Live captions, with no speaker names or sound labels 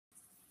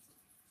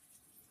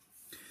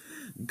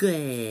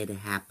Good,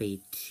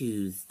 happy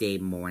Tuesday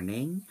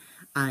morning.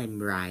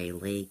 I'm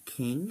Riley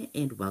King,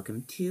 and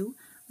welcome to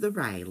the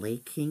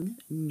Riley King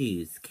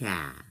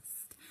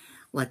Newscast.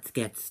 Let's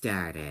get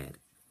started.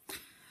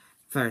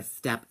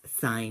 First up,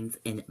 signs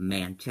in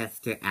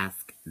Manchester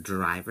ask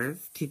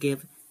drivers to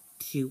give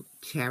to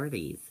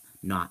charities,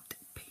 not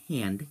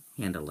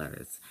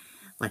panhandlers.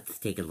 Let's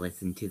take a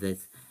listen to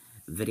this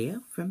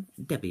video from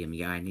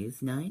WMUR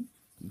News 9,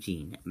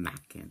 Jean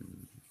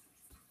Mackin.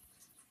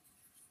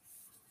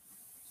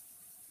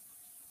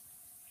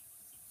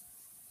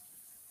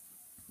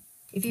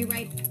 If you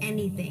write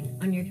anything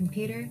on your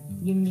computer,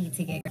 you need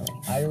to get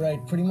Grammarly. I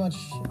write pretty much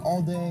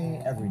all day,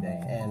 every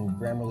day, and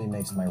Grammarly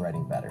makes my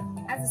writing better.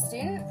 As a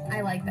student, I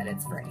like that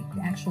it's free.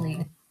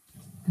 Actually,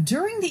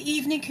 during the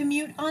evening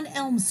commute on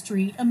Elm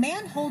Street, a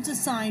man holds a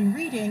sign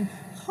reading,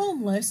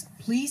 "Homeless,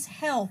 please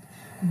help,"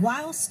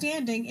 while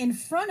standing in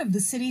front of the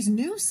city's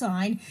new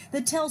sign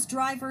that tells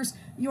drivers,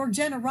 "Your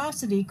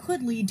generosity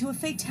could lead to a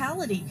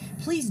fatality.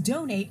 Please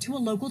donate to a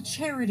local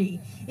charity."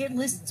 It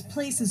lists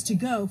places to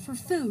go for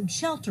food,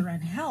 shelter,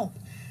 and help.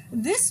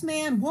 This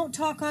man won't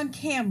talk on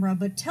camera,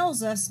 but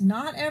tells us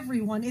not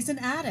everyone is an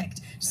addict.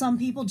 Some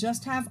people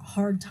just have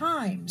hard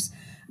times.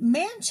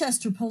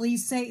 Manchester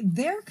police say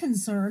they're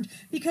concerned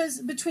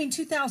because between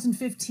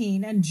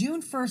 2015 and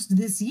June 1st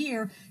this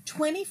year,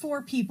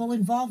 24 people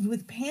involved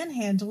with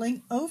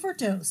panhandling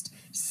overdosed.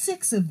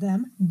 6 of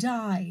them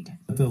died.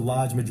 The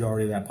large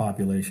majority of that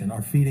population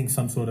are feeding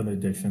some sort of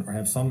addiction or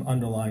have some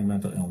underlying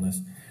mental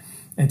illness.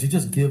 And to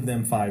just give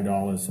them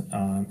 $5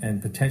 and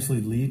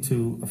potentially lead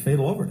to a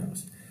fatal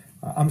overdose,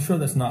 I'm sure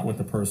that's not what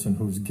the person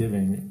who's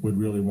giving would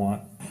really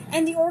want.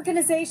 And the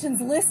organizations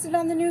listed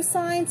on the new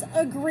signs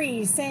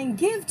agree, saying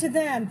give to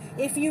them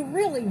if you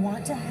really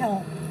want to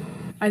help.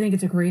 I think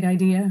it's a great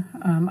idea.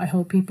 I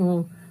hope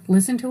people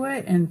listen to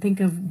it and think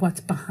of what's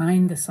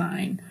behind the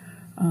sign.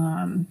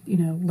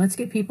 Let's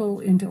get people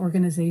into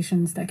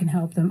organizations that can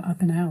help them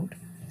up and out.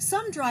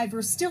 Some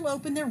drivers still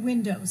open their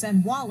windows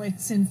and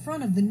wallets in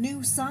front of the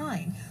new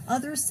sign.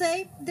 Others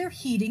say they're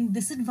heeding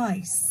this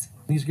advice.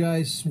 These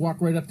guys walk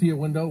right up to your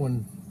window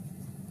and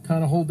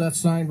kind of hold that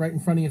sign right in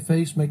front of your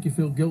face, make you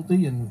feel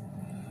guilty, and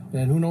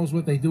who knows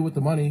what they do with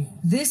the money.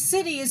 This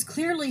city is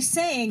clearly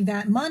saying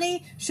that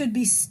money should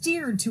be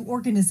steered to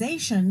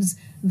organizations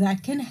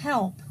that can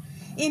help.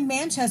 In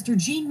Manchester,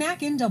 Jean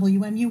Mackin,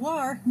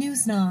 WMUR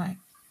News 9.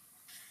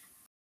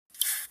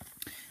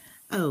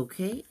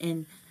 Okay,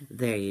 and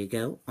there you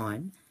go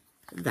on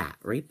that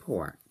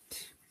report.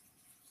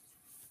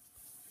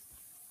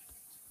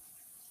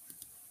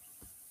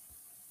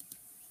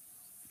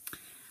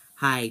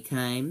 High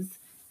times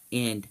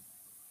and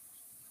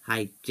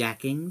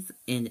hijackings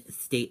in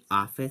state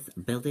office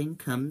building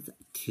comes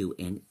to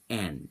an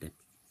end.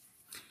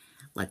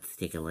 Let's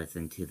take a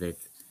listen to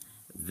this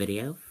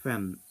video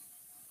from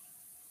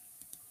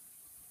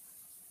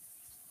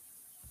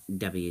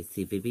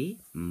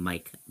WCVB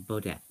Mike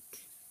Bodette.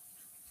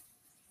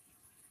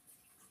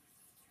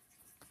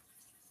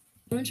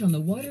 Brunch on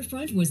the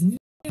waterfront was never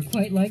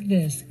quite like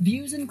this.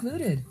 Views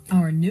included.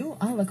 Our new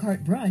a la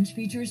carte brunch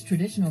features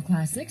traditional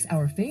classics,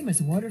 our famous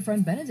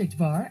waterfront Benedict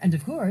bar, and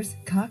of course,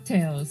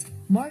 cocktails.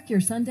 Mark your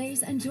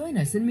Sundays and join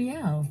us in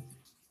Meow.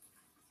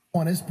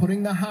 One is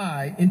putting the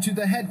high into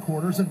the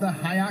headquarters of the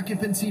high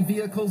occupancy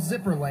vehicle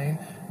zipper lane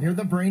near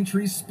the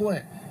Braintree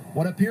Split.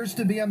 What appears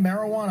to be a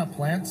marijuana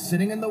plant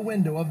sitting in the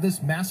window of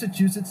this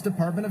Massachusetts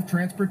Department of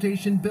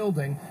Transportation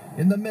building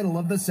in the middle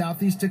of the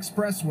Southeast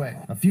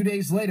Expressway. A few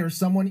days later,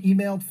 someone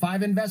emailed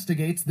 5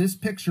 Investigates this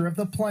picture of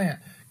the plant,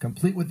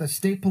 complete with a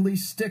state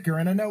police sticker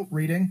and a note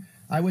reading,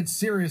 "I would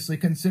seriously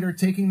consider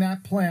taking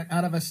that plant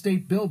out of a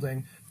state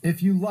building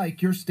if you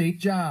like your state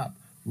job.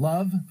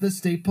 Love, the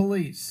state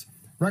police."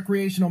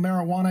 Recreational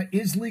marijuana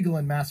is legal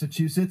in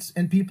Massachusetts,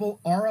 and people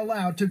are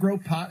allowed to grow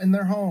pot in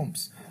their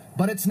homes.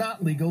 But it's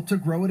not legal to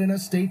grow it in a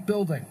state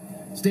building.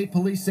 State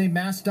police say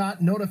MassDOT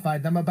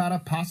notified them about a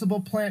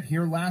possible plant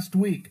here last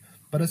week,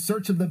 but a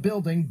search of the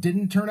building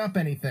didn't turn up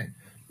anything.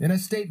 In a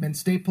statement,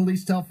 state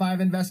police tell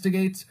 5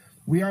 Investigates,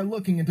 "We are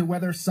looking into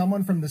whether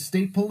someone from the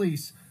state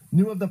police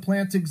knew of the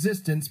plant's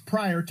existence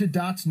prior to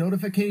DOT's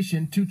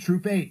notification to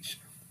Troop H.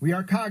 We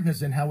are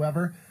cognizant,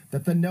 however,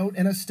 that the note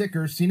and a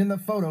sticker seen in the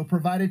photo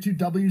provided to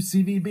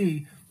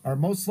WCVB are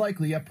most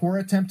likely a poor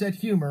attempt at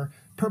humor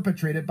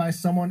perpetrated by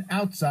someone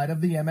outside of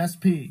the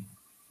MSP.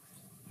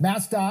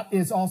 MassDOT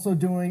is also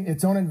doing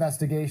its own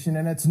investigation,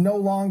 and it's no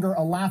longer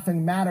a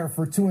laughing matter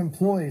for 2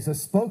 employees. A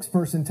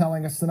spokesperson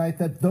telling us tonight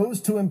that those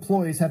 2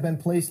 employees have been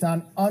placed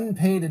on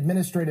unpaid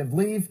administrative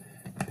leave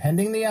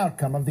pending the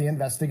outcome of the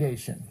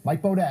investigation.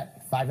 Mike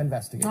Bodette, 5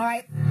 Investigates. All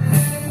right.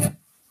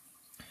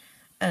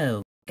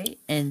 Okay,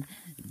 and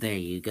there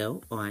you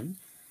go on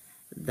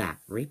that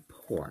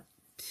report.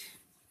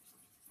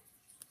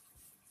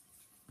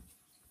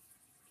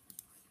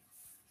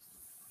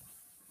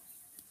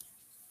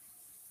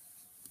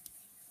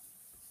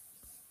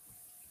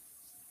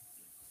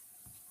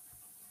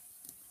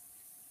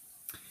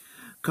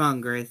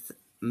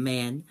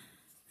 Congressman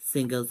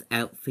singles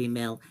out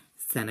female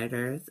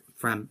senators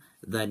from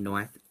the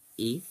Northeast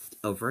East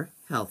over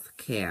health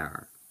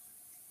care.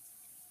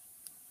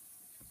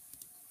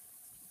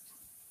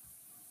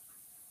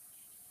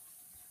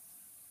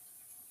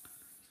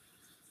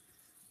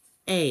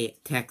 A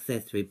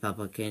Texas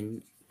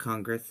Republican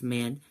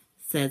congressman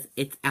says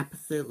it's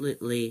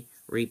absolutely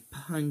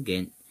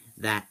repugnant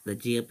that the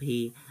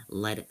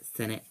GOP-led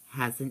Senate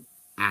hasn't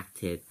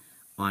acted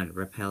on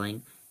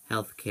repealing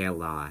health care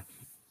law,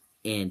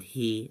 and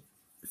he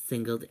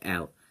singled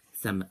out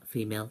some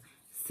female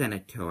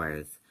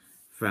senators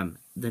from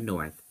the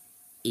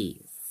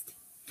Northeast.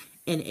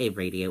 In a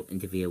radio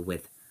interview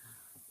with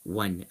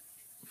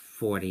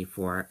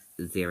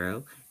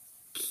 144.0,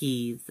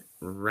 Keys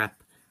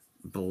Rep.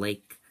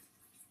 Blake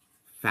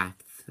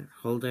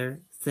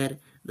Fatholder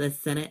said the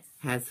Senate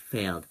has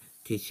failed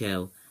to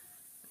show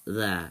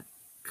the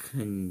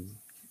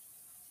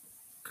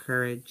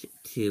courage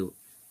to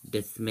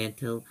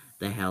dismantle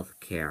the health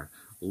care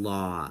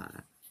law.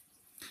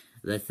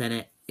 The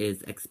Senate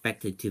is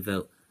expected to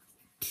vote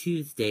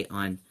Tuesday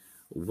on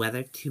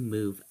whether to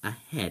move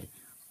ahead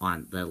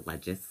on the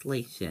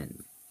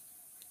legislation.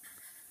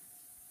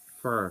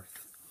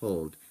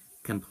 Fatholder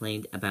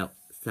complained about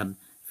some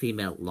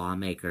female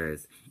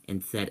lawmakers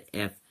and said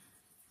if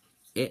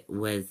it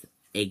was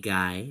a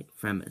guy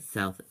from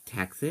South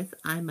Texas,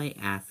 I might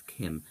ask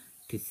him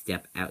to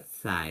step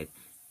outside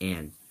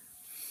and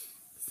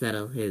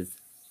settle his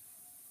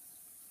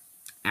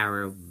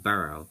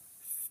Arrowboro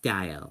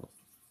style.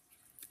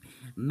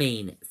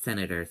 Maine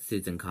Senator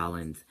Susan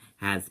Collins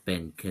has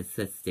been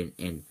consistent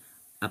in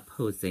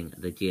opposing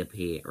the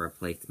GOP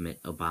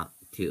replacement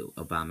to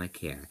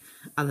Obamacare.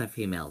 Other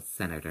female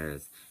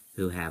senators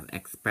who have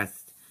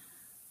expressed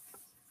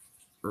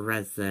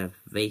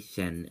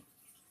reservation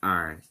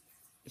are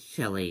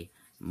Shelley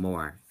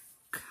Moore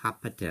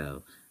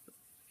Capito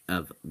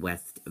of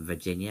West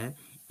Virginia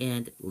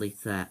and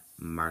Lisa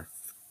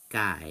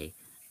Murkowski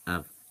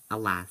of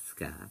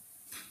Alaska.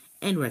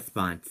 In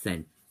response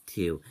sent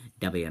to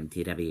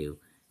WMTW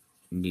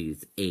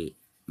News 8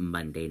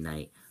 Monday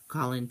night,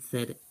 Collins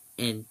said,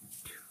 in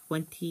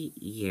 20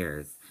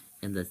 years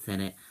in the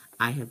Senate,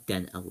 I have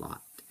done a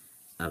lot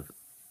of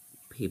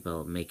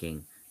people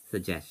making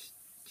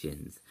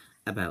suggestions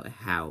about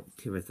how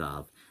to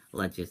resolve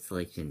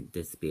legislation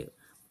dispute,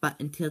 but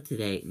until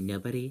today,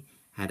 nobody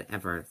had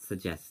ever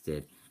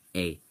suggested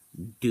a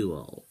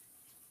duel.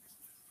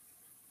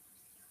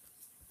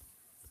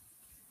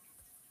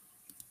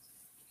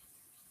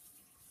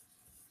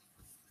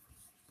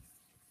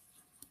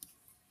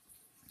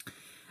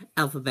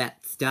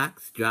 Alphabet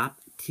stocks drop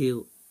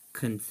to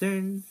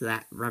concerns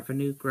that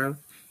revenue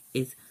growth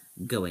is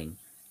going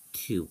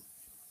to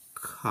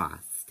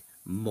cost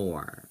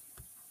more.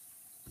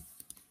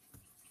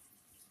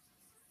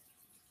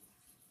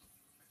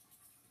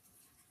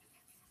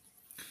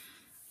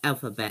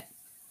 Alphabet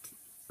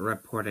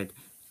reported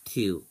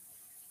to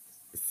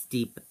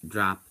steep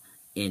drop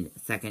in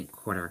second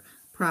quarter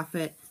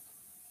profit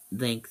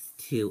thanks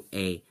to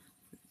a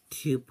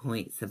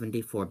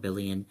 $2.74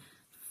 billion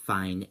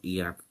fine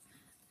Europe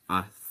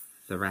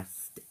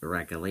authorized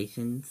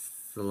regulations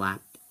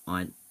slapped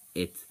on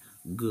its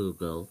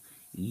Google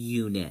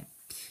unit.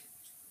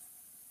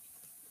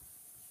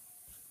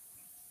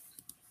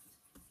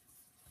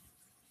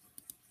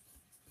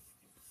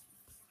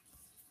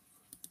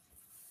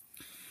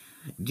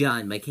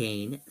 John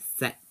McCain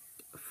set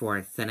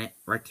for Senate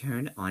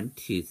return on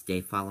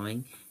Tuesday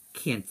following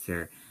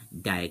cancer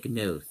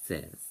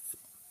diagnosis.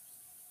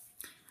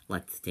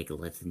 Let's take a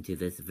listen to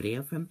this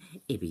video from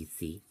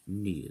ABC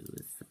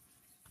News.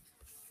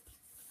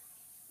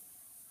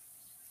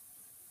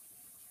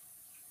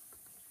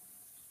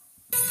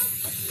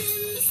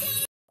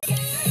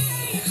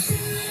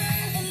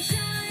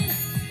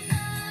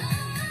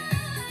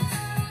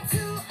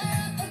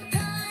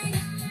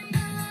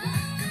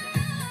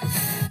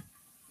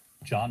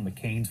 John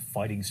McCain's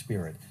fighting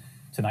spirit.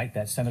 Tonight,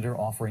 that senator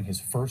offering his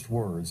first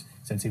words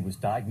since he was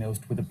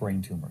diagnosed with a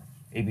brain tumor.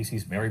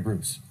 ABC's Mary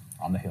Bruce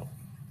on the Hill.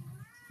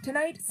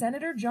 Tonight,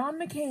 Senator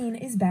John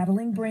McCain is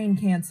battling brain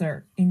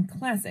cancer in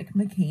classic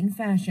McCain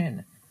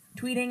fashion.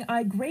 Tweeting,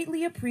 I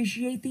greatly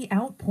appreciate the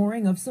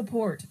outpouring of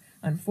support.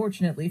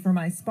 Unfortunately for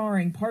my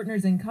sparring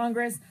partners in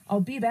Congress,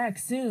 I'll be back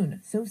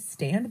soon, so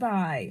stand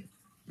by.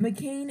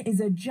 McCain is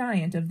a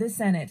giant of the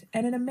Senate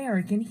and an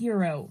American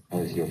hero.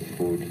 How's your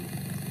food?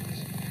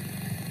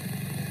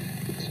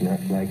 It's not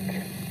like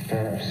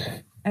ours.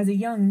 As a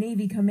young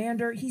Navy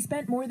commander, he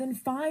spent more than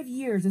 5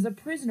 years as a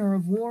prisoner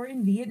of war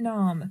in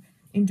Vietnam,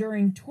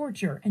 enduring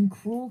torture and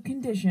cruel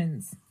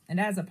conditions, and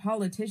as a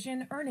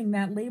politician, earning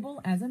that label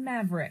as a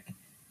maverick.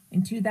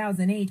 In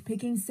 2008,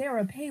 picking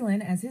Sarah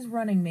Palin as his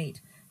running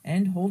mate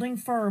and holding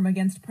firm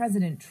against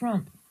President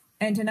Trump.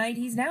 And tonight,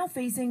 he's now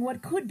facing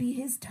what could be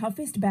his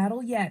toughest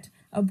battle yet,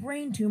 a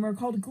brain tumor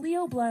called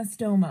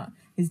glioblastoma.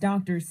 His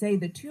doctors say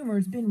the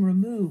tumor's been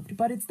removed,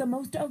 but it's the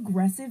most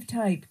aggressive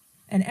type,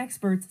 and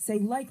experts say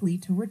likely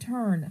to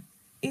return.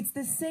 It's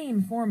the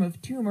same form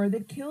of tumor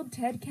that killed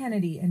Ted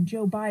Kennedy and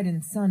Joe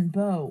Biden's son,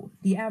 Beau.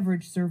 The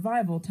average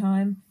survival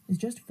time is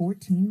just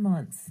 14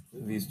 months.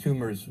 These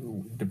tumors,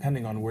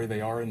 depending on where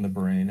they are in the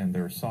brain and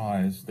their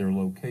size, their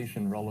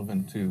location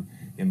relevant to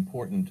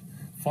important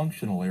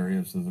functional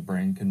areas of the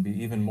brain, can be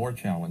even more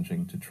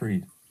challenging to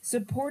treat.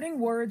 Supporting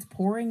words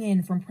pouring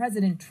in from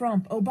President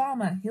Trump,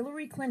 Obama,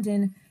 Hillary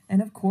Clinton,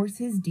 and of course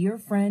his dear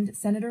friend,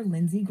 Senator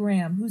Lindsey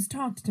Graham, who's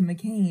talked to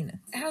McCain.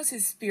 How's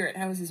his spirit?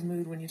 How's his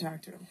mood when you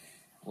talk to him?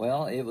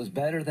 Well, it was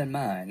better than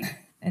mine.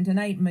 And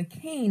tonight,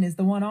 McCain is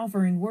the one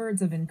offering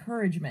words of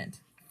encouragement.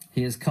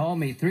 He has called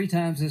me 3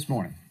 times this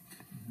morning.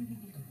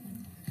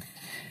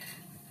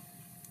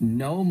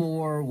 No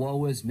more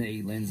woe is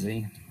me,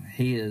 Lindsey.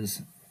 He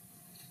is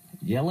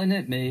yelling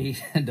at me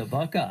to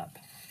buck up.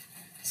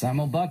 So I'm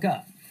going to buck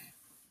up.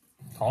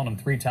 Calling him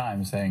 3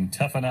 times, saying,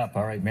 toughen up.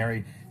 All right,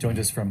 Mary joins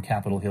us from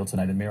Capitol Hill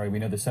tonight. And Mary, we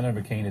know that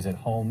Senator McCain is at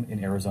home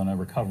in Arizona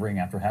recovering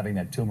after having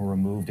that tumor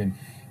removed. And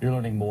you're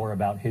learning more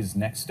about his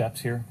next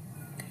steps here?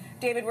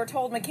 David, we're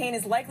told McCain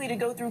is likely to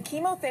go through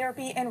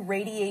chemotherapy and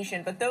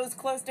radiation, but those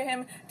close to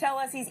him tell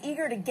us he's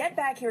eager to get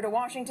back here to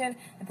Washington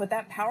and put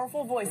that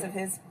powerful voice of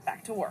his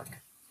back to work.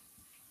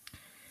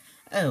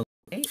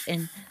 Okay,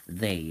 and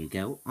there you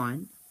go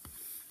on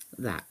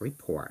that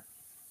report.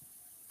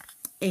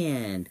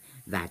 And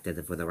that does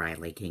it for the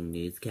Riley King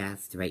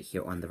Newscast right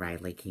here on the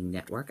Riley King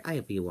Network. I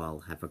hope you all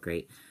have a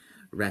great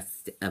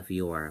rest of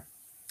your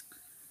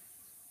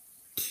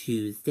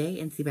Tuesday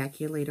and see you back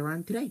here later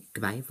on today.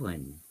 Goodbye,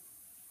 everyone.